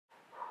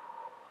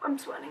I'm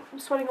sweating. I'm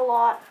sweating a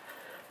lot.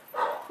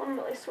 I'm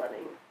really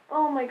sweating.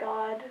 Oh my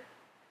god.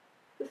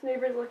 This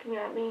neighbor's looking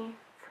at me.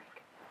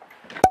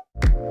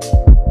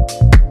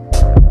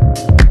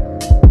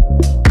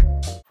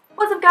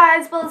 What's up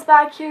guys, Bella's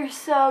back here.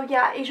 So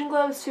yeah, Asian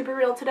glow is super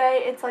real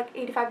today. It's like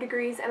 85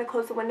 degrees and I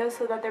closed the window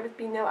so that there would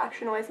be no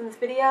extra noise in this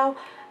video.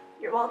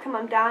 You're welcome.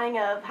 I'm dying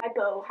of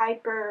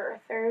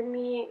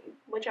hyperthermia,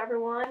 whichever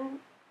one.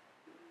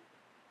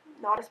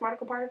 Not a smart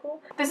particle.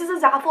 This is a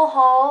ZAFUL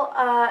haul.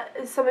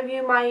 Some of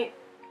you might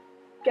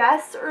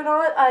guess or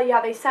not.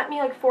 Yeah, they sent me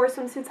like 4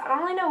 swimsuits. I don't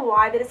really know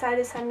why they decided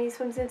to send me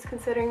swimsuits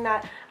considering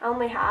that I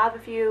only have a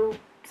few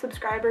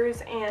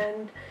subscribers,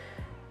 and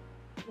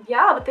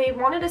yeah, but they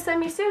wanted to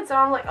send me suits and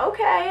I'm like,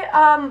 okay,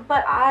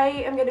 but I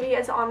am going to be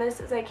as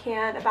honest as I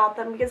can about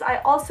them because I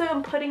also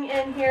am putting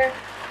in here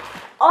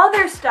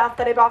other stuff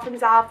that I bought from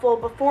ZAFUL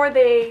before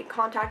they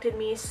contacted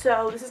me.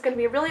 So this is going to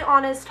be a really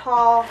honest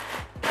haul,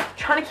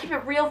 trying to keep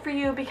it real for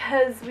you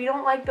because we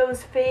don't like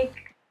those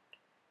fake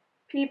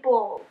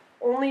people,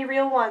 only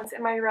real ones,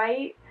 am I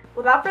right?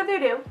 Without further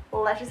ado,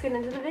 let's just get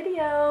into the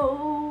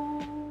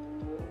video.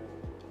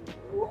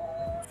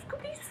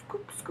 Scoopity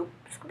scoop scoop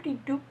scoopity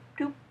doop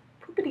doop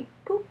poopity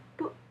poop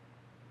poop.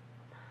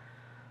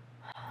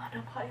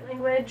 No potty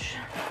language.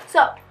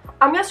 So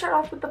I'm gonna start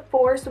off with the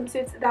 4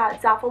 swimsuits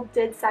that ZAFUL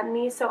did send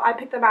me. So I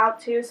picked them out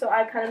too, so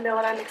I kind of know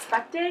what I'm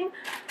expecting.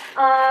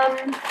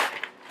 Yeah,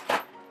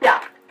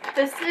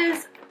 this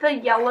is the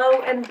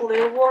yellow and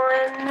blue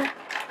one.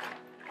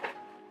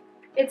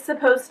 It's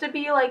supposed to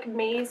be like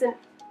maize and...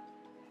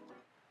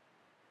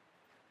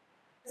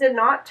 Is it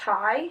not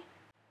tie?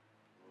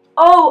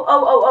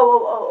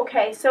 Oh,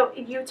 okay. So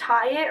you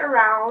tie it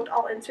around.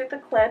 I'll insert the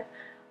clip.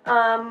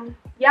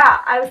 Yeah,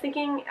 I was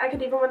thinking I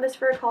could even wear this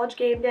for a college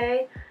game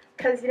day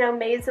because, you know,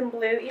 maize and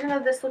blue, even though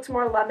this looks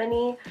more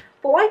lemony.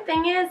 But one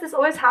thing is, this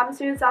always happens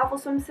to me with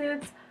ZAFUL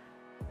swimsuits.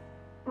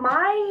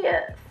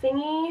 My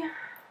thingy,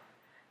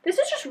 this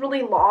is just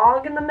really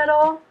long in the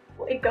middle.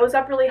 It goes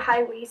up really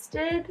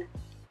high-waisted.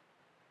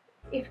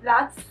 If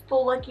that's the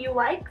look you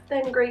like,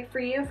 then great for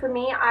you. For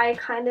me, I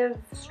kind of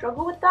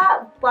struggle with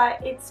that, but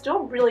it's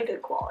still really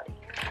good quality.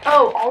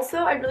 Oh, also,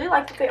 I really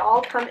like that they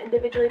all come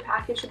individually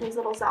packaged in these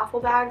little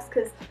ZAFUL bags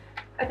because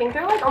I think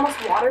they're like almost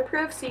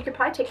waterproof, so you could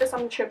probably take this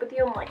on a trip with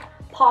you and like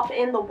pop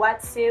in the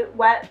wetsuit,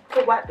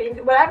 the wet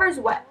bathing, whatever's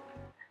wet.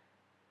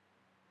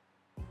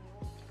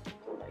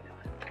 Oh my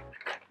god,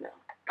 no.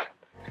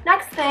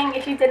 Next thing,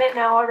 if you didn't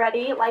know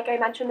already, like I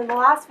mentioned in the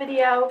last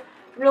video,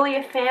 really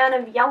a fan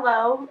of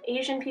yellow.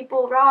 Asian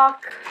people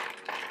rock,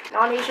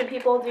 non-Asian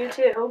people do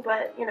too,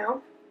 but you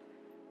know,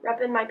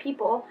 repping my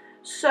people.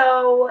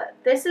 So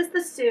this is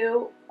the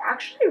suit.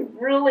 Actually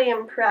really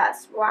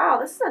impressed. Wow,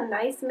 this is a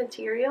nice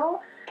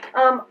material.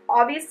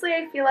 Obviously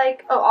I feel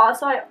like, oh,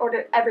 also I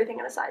ordered everything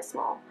in a size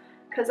small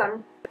because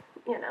I'm,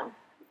 you know,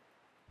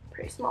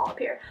 pretty small up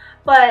here.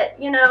 But,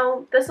 you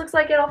know, this looks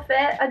like it'll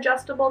fit.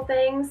 Adjustable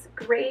things,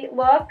 great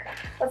look.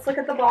 Let's look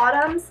at the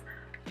bottoms.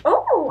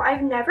 Oh,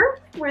 I've never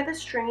wear the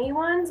stringy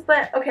ones,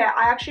 but okay,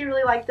 I actually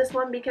really like this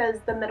one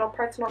because the middle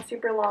part's not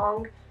super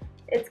long.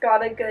 It's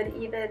got a good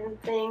even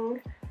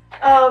thing.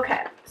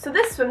 Okay, so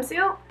this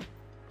swimsuit,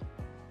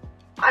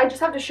 I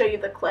just have to show you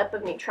the clip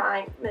of me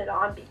trying it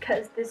on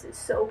because this is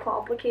so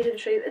complicated to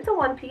show you. It's a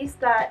one piece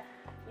that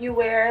you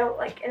wear,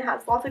 like, it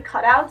has lots of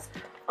cutouts.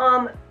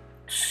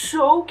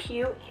 So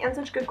cute and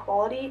such good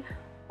quality.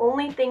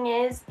 Only thing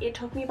is, it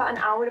took me about an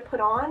hour to put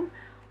on.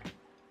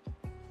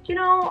 You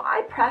know,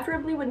 I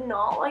preferably would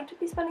not like to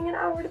be spending an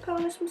hour to put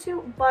on a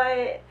swimsuit,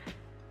 but,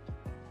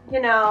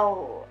 you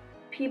know,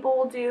 people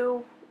will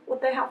do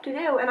what they have to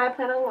do, and I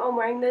plan on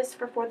wearing this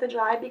for 4th of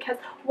July because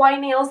white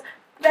nails,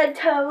 red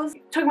toes.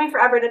 It took me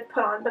forever to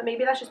put on, but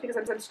maybe that's just because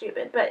I'm so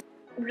stupid, but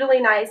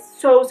really nice.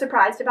 So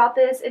surprised about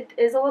this. It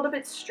is a little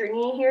bit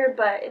stringy here,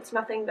 but it's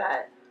nothing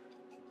that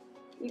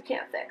you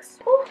can't fix.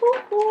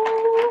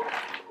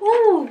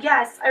 Ooh,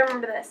 yes, I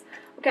remember this.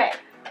 Okay.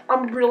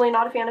 I'm really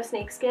not a fan of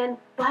snakeskin,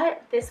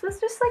 but this was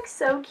just like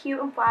so cute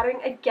and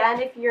flattering.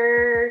 Again, if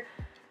you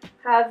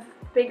have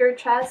bigger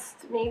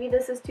chest, maybe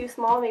this is too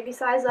small, maybe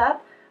size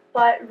up,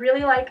 but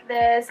really like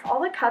this. All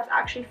the cuts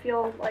actually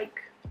feel like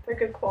they're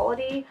good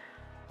quality.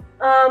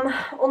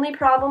 Only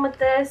problem with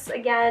this,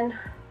 again,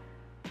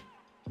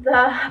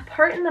 the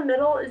part in the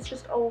middle is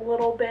just a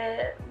little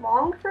bit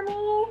long for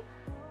me.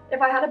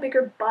 If I had a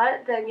bigger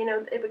butt, then, you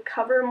know, it would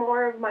cover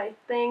more of my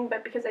thing,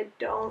 but because I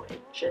don't,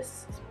 it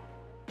just...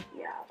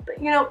 yeah,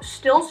 but you know,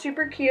 still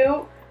super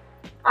cute.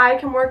 I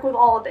can work with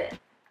all of it.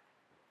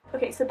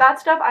 Okay, so that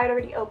stuff I had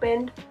already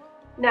opened.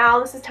 Now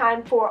this is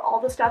time for all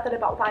the stuff that I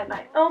bought with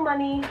my own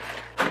money.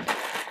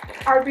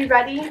 Are we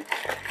ready?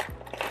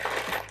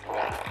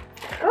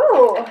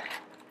 Oh,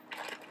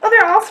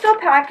 they're all still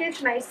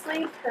packaged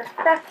nicely.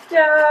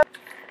 Perfecto.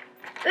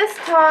 This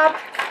top.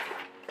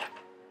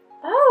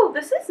 Oh,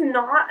 this is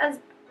not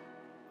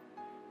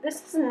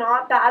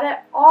bad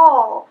at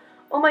all.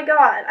 Oh my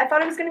god, I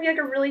thought it was going to be like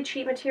a really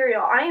cheap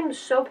material. I am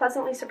so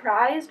pleasantly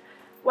surprised.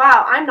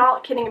 Wow, I'm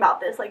not kidding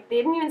about this. Like, they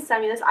didn't even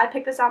send me this. I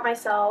picked this out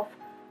myself.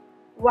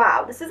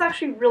 Wow, this is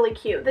actually really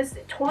cute. This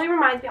totally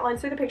reminds me, I'll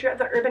insert the picture of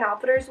the Urban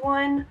Outfitters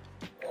one.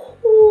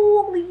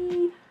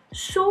 Holy,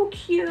 so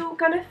cute,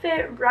 gonna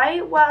fit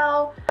right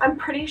well. I'm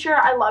pretty sure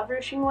I love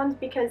ruching ones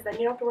because then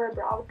you don't have to wear a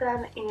bra with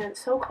them, and it's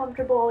so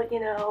comfortable,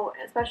 you know,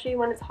 especially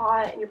when it's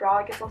hot and your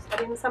bra gets all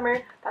sweaty in the summer.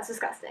 That's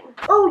disgusting.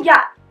 Oh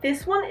yeah,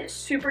 this one is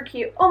super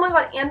cute. Oh my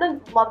god,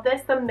 and love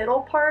this, the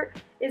middle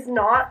part is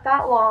not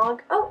that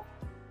long. Oh,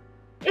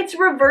 it's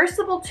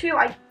reversible too.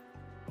 I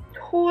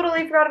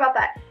totally forgot about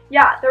that.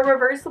 Yeah, they're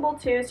reversible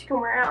too, so you can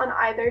wear it on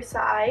either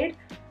side.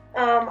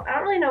 I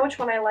don't really know which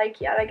one I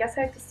like yet. I guess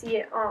I have to see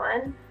it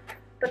on.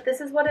 But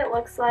this is what it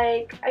looks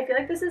like. I feel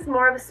like this is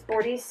more of a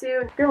sporty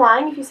suit. You're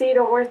lying if you say you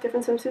don't wear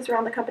different swimsuits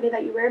around the company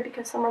that you wear,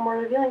 because some are more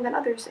revealing than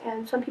others,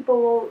 and some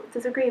people will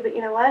disagree, but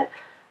you know what?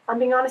 I'm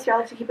being honest here, I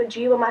like to keep a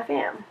G with my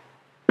fam.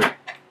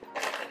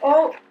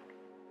 Oh.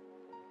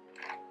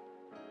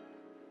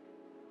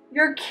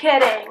 You're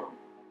kidding.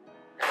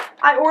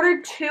 I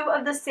ordered 2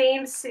 of the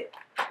same suit.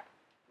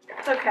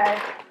 It's okay.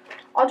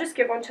 I'll just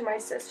give one to my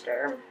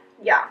sister.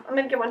 Yeah, I'm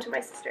gonna give one to my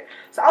sister.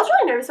 So I was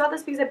really nervous about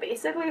this because I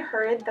basically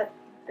heard that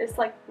this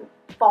like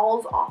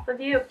falls off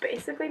of you. It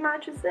basically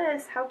matches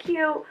this. How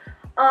cute.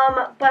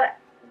 But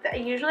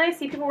usually I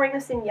see people wearing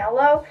this in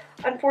yellow.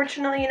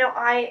 Unfortunately, you know,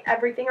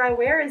 everything I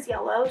wear is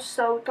yellow,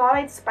 so thought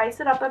I'd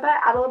spice it up a bit,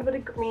 add a little bit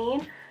of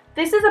green.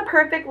 This is a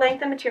perfect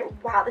length and material.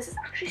 Wow, this is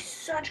actually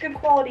such good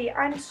quality.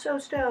 I'm so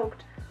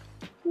stoked.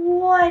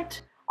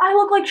 What? I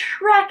look like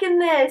Shrek in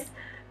this.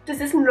 Does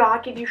this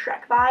not give you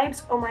Shrek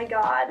vibes? Oh my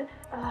god.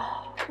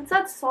 Oh, what's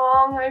that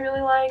song I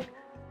really like?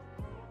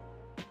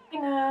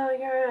 You know,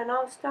 you're an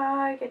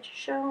all-star, get your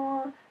show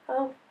on.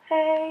 Oh,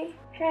 hey,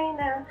 hey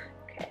now.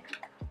 Okay,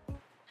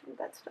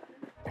 that's done.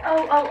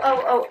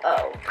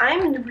 Oh.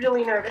 I'm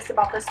really nervous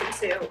about this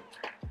swimsuit.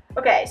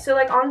 Okay, so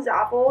like on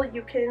ZAFUL,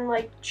 you can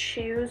like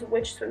choose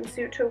which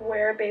swimsuit to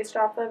wear based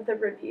off of the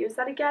reviews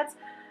that it gets.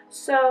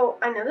 So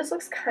I know this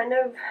looks kind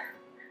of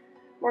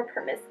more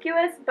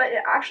promiscuous, but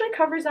it actually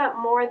covers up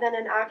more than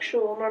an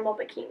actual normal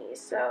bikini,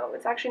 so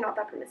it's actually not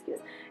that promiscuous.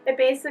 It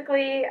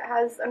basically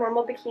has a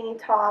normal bikini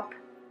top,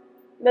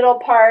 middle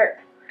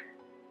part,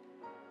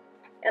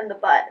 and the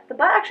butt. The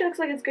butt actually looks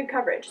like it's good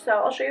coverage, so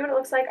I'll show you what it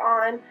looks like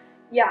on.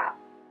 Yeah,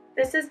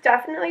 this is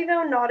definitely,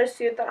 though, not a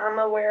suit that I'm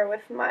gonna wear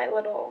with my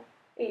little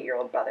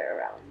 8-year-old brother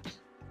around.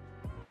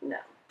 No.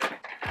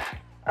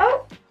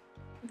 Oh,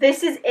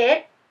 this is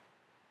it?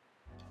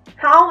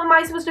 How am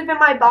I supposed to fit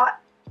my butt?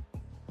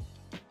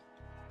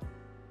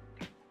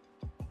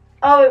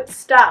 Oh, it's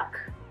stuck.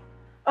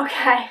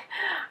 Okay,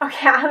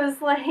 I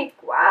was like,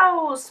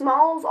 wow,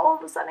 smalls all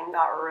of a sudden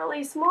got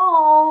really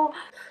small.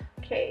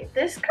 Okay,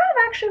 this kind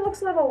of actually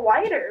looks a little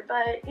wider,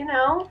 but you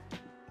know,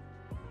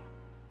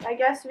 I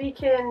guess we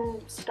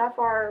can stuff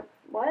our,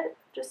 what?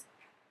 Just,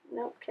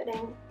 nope,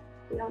 kidding.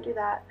 We don't do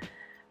that.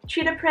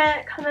 Cheetah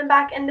print coming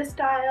back into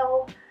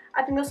style.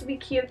 I think this would be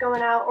cute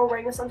going out or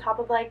wearing this on top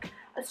of like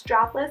a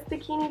strapless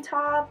bikini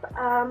top.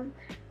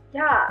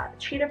 Yeah,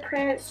 cheetah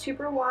print,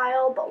 super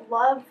wild, but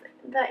love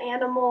the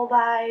animal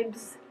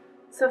vibes.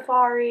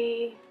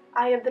 Safari,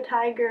 Eye of the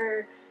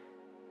Tiger.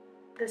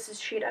 This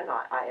is cheetah,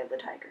 not Eye of the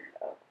Tiger.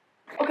 Oh.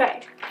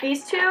 Okay,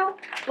 these two,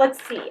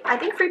 let's see. I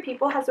think Free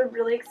People has a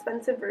really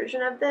expensive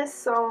version of this,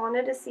 so I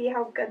wanted to see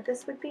how good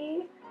this would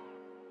be.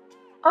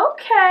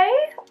 Okay,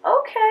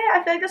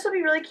 I feel like this will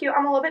be really cute.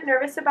 I'm a little bit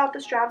nervous about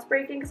the straps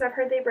breaking because I've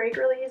heard they break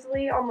really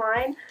easily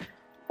online.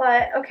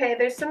 But okay,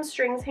 there's some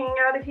strings hanging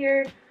out of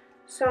here,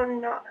 so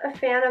I'm not a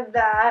fan of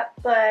that.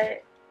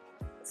 But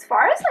as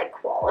far as like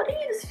quality,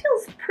 this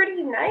feels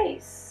pretty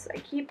nice. I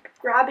keep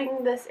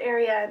grabbing this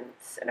area and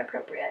it's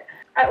inappropriate.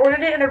 I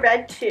ordered it in a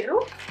red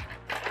too.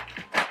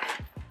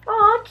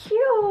 Aw,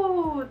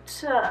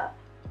 cute.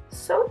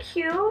 So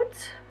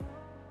cute.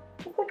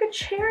 Look like a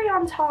cherry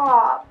on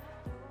top.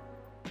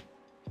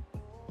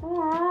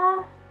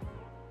 Aww.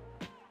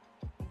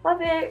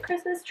 Love it.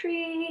 Christmas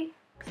tree.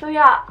 So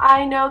yeah,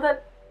 I know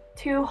that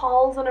 2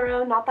 hauls in a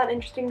row, not that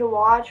interesting to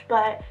watch,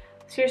 but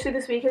seriously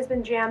this week has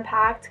been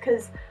jam-packed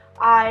because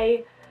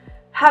I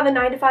have a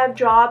 9-to-5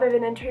 job. I have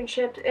an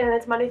internship and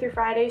it's Monday through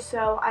Friday,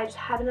 so I just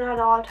haven't had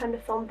a lot of time to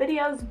film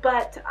videos,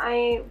 but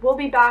I will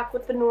be back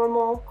with the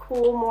normal,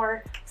 cool,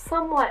 more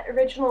somewhat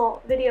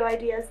original video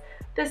ideas.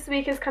 This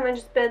week has kind of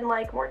just been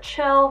like more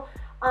chill.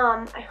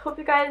 I hope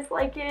you guys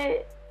like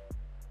it.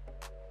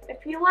 I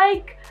feel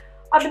like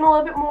I've been a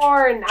little bit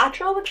more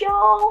natural with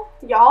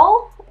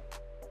y'all.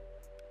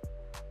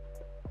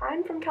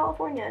 I'm from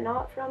California,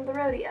 not from the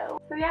rodeo.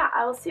 So yeah,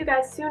 I will see you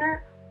guys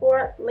sooner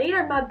or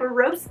later, my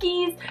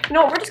broskies. You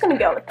know what, we're just gonna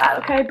go with that,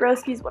 okay?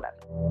 Broskies, whatever.